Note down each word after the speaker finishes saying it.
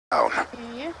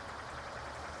Yeah.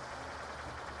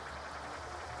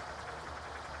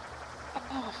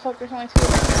 Oh, fuck, there's only two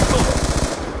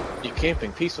of them. You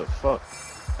camping piece of fuck.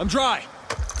 I'm dry.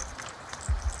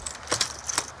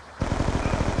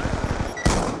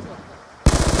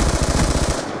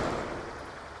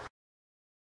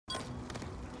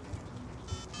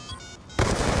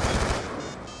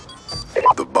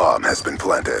 The bomb has been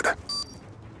planted.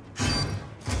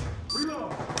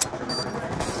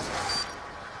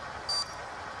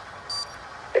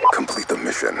 Complete the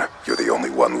mission. You're the only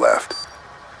one left.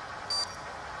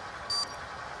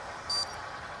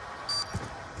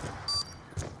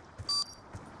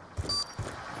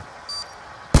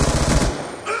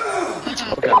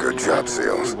 Good job,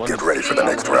 SEALs. Get ready for the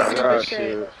next round.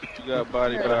 You got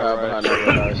body behind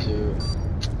that shit.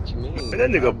 What you mean? Man, that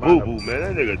nigga boo-boo, man.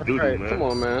 That nigga doo-doo, Right, man. come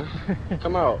on, man.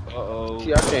 Come out. Uh-oh.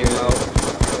 See, I came out.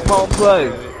 Come on, play.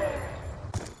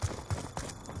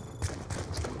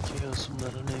 Kill some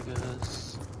little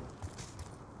niggas.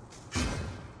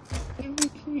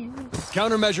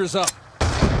 Countermeasures up.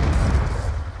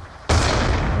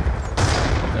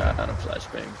 God, a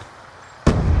flashbang.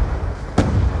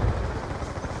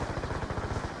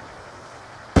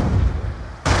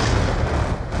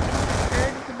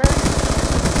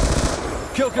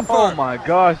 Kill confirmed. Oh my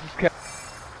gosh, this cat.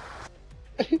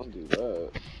 Don't do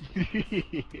that.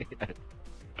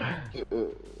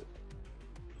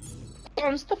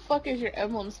 What the fuck is your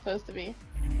emblem supposed to be?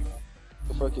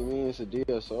 The fuck you mean? It's a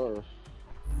DSR.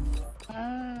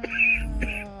 Oh.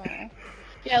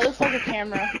 Yeah, it looks like a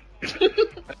camera.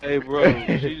 Hey, bro.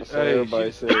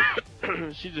 Everybody said.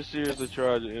 She just seriously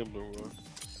tried the emblem,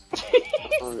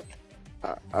 bro.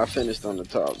 I finished on the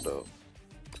top though.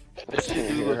 That shit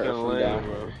do look kinda lame,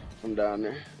 bro. From down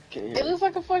there. Can't hear It looks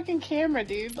like a fucking camera,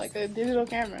 dude. Like a digital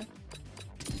camera.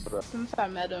 her. Since I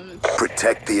met him, it's...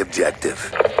 Protect the objective.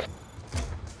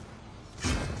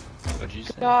 What'd you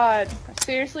say? God,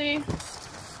 seriously?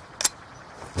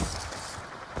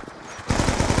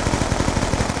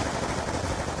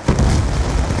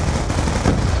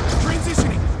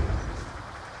 Transitioning.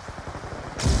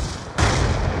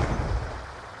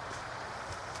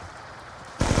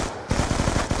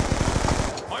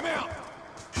 I'm out.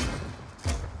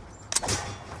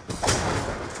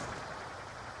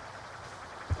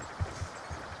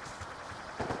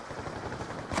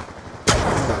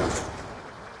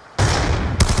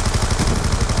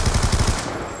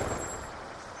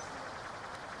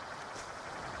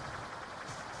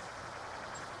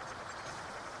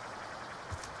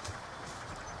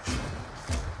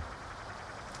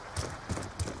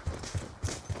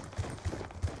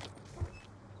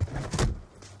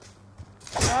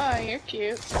 Oh, you're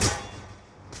cute.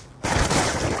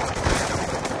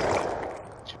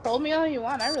 Troll me all you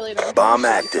want, I really don't. Bomb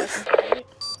care. active.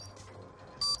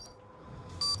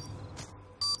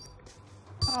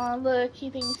 Aw, look, he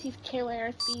thinks he's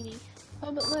Killer Speedy.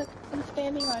 Oh, but look, I'm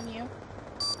standing on you.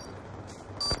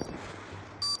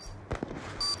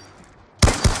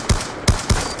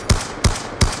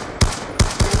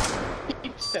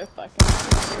 You're so fucking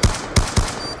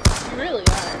stupid. You really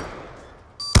are.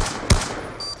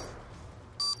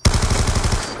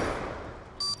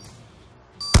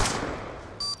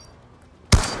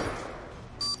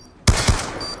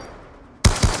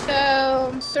 So,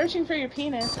 I'm searching for your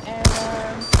penis, and,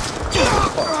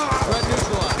 Threat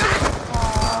neutralized.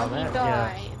 aw, he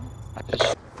died.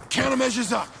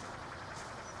 Countermeasures up.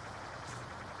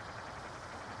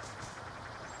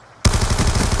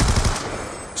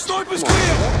 Sniper's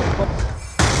clear.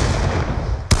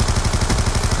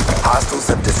 Hostiles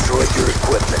have destroyed your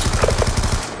equipment.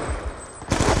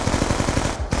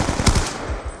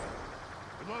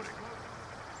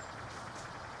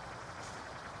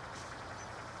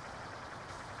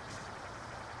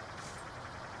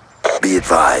 Be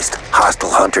advised, hostile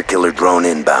hunter-killer drone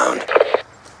inbound.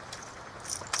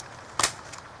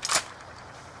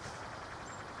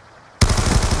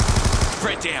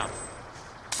 Threat down.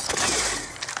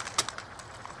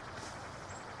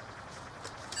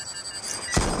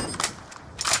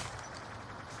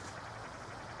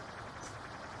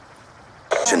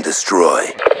 And destroy.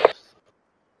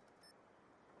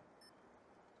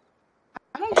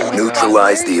 I don't give a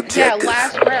Neutralize fuck. the objective. Yeah,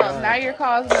 last round. Now you're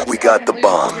causing us We to got the fucking lose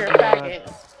bomb. 'cause you're a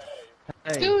faggot.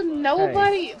 Hey, Dude,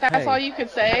 nobody. That's hey, all you could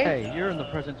say. Hey, you're in the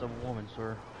presence of a woman,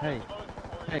 sir. Hey,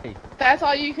 hey. That's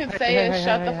all you can say Hey, is hey,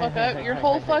 shut hey, the hey, fuck hey, up. hey, Your hey,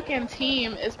 whole hey. fucking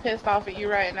team is pissed off at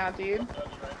you right now, dude.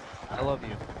 I love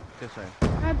you. Just saying.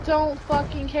 I don't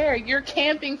fucking care. You're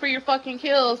camping for your fucking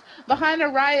kills behind a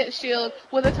riot shield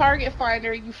with a target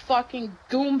finder, you fucking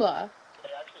Goomba.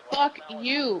 Fuck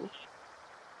you.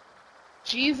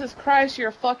 Jesus Christ, you're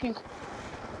a fucking.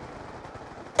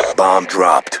 Bomb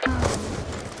dropped.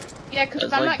 Yeah, because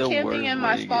That's I'm like not the camping worst in way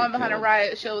my to spawn get behind a killed.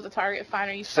 riot shield with a target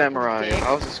finder. You Samurai, fucking if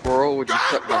I was a squirrel, would you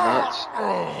suck my nuts?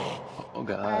 Oh I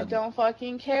god. don't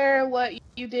fucking care what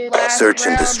you did last Search and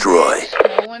round, destroy.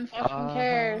 bitch. No one fucking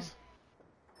cares.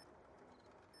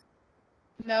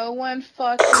 No one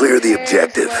fucking Clear the cares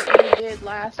objective. what you did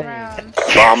last round.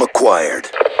 Bomb acquired.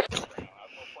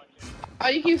 All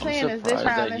you keep saying is this surprised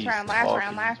round, that this he's round, last round,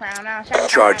 talking. last round, now second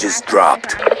Charges round,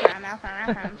 dropped. last round, last round,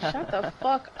 last round. Shut the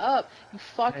fuck up, you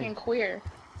fucking queer.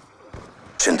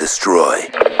 Search and destroy.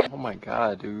 Oh my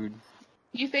god, dude.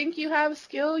 You think you have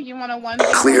skill? You want to one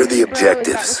Clear the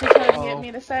objectives. Is that what you're trying to get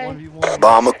me to say? 1v1.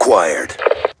 Bomb acquired.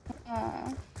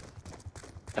 Aw.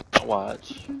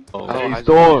 Watch. Oh, Oh, Hey, I-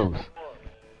 Storms.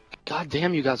 God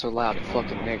damn, you guys are loud,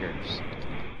 fucking niggers.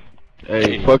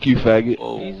 Hey, fuck you, faggot.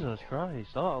 whoa. Jesus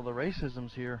Christ. Oh, the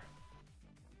racism's here.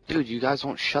 Dude, you guys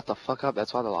won't shut the fuck up.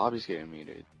 That's why the lobby's getting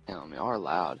muted. Damn, y'all are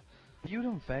loud. Mute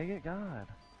him, faggot. God.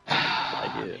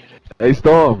 I did. Hey,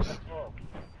 Storms.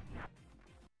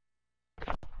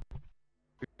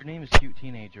 Your name is Cute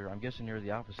Teenager. I'm guessing you're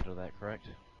the opposite of that, correct?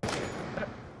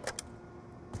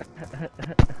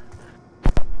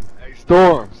 Hey,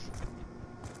 Storms.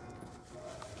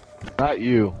 Not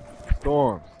you.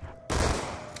 Storms.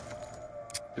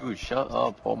 Dude, shut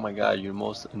up. Oh my god, you're the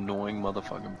most annoying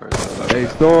motherfucking person I've Hey, ever met in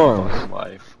my Storms. fucking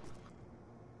life.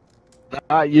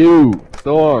 Not you.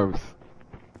 Storms.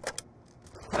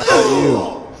 Not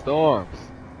you. Storms.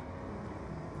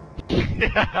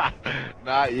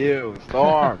 Not you.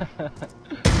 Storms.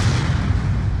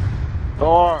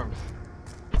 Storms.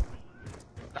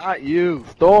 Not you.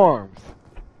 Storms.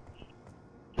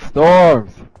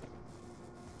 Storms.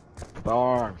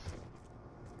 Storms.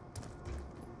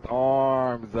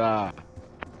 Storms.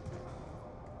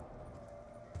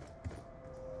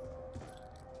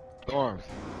 Storms.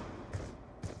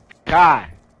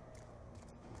 Kai.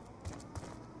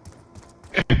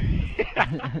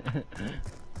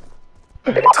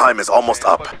 Time is almost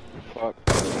up. Fuck.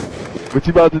 What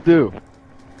you about to do?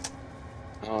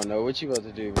 I don't know. What you about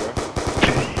to do, bro?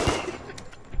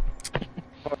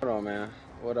 Hold on, man.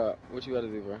 What up? What you about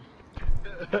to do, bro?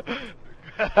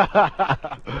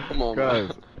 Come on, Guys,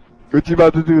 man. what you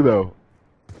about to do though?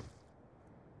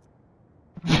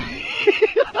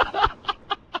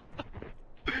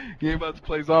 You ain't about to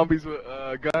play zombies with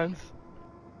guns?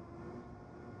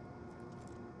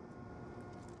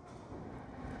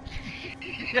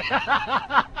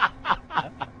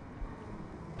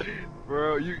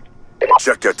 Bro, you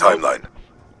Check your timeline.